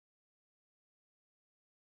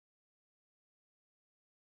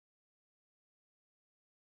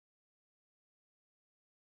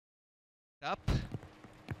Up.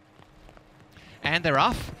 And they're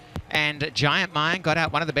off. And Giant Mine got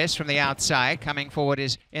out one of the best from the outside. Coming forward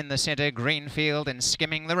is in the centre, Greenfield, and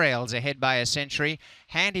skimming the rails ahead by a century.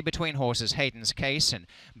 Handy between horses, Hayden's Case, and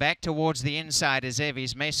back towards the inside is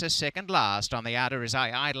Evie's Mesa. Second last on the outer is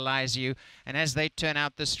I Idolize You. And as they turn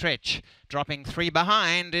out the stretch, dropping three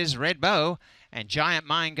behind is Red Bow. And Giant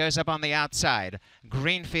Mine goes up on the outside.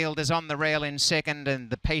 Greenfield is on the rail in second, and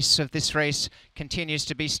the pace of this race continues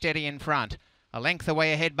to be steady in front. A length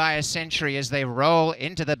away ahead by a century as they roll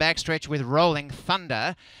into the backstretch with Rolling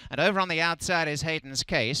Thunder. And over on the outside is Hayden's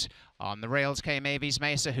Case. On the rails came Evie's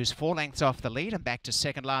Mesa, who's 4 lengths off the lead, and back to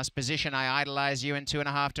second last position. I Idolize You, and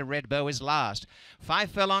 2.5 to Red Bow is last. 5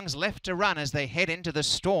 furlongs left to run as they head into the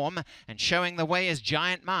storm, and showing the way is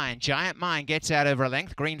Giant Mine. Giant Mine gets out over a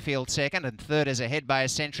length. Greenfield second, and third is ahead by a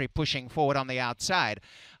century, pushing forward on the outside.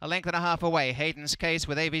 A length and a half away, Hayden's Case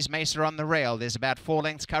with Evie's Mesa on the rail. There's about 4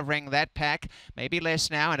 lengths covering that pack, maybe less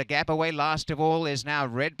now, and a gap away last of all is now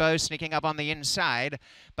Red Bow sneaking up on the inside,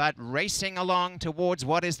 but racing along towards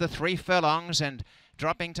what is the 3 furlongs, and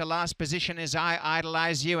dropping to last position is I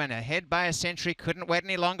Idolize You, and ahead by a century, couldn't wait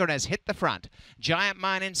any longer and has hit the front. Giant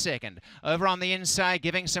Mine in second. Over on the inside,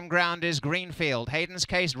 giving some ground is Greenfield. Hayden's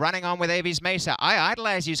Case running on with Evie's Mesa. I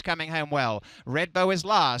Idolize You's coming home well. Red Bow is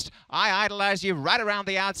last. I Idolize You right around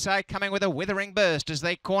the outside, coming with a withering burst as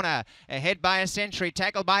they corner. Ahead by a century,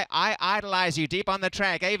 tackled by I Idolize You deep on the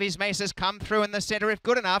track. Evie's Mesa's come through in the centre if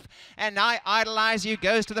good enough, and I Idolize You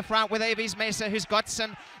goes to the front with Evie's Mesa, who's got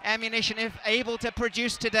some ammunition if able to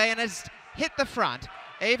produce today and has hit the front.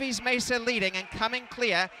 Evie's Mesa leading and coming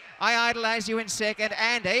clear. I Idolize You in second,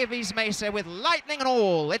 and Evie's Mesa with lightning and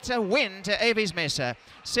all. It's a win to Evie's Mesa.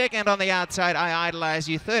 Second on the outside, I Idolize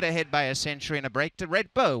You. Third ahead by a century, and a break to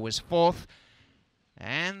Red Bow was fourth.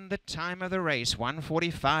 And the time of the race,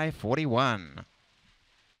 1:45.41.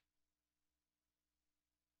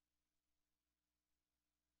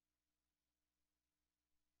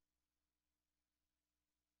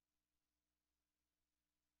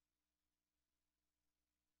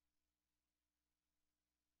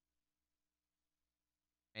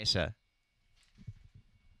 Mesa.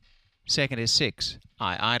 Second is 6,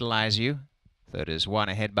 I Idolize You. Third is 1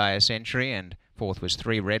 ahead by a century, and fourth was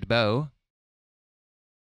 3, Red Bow.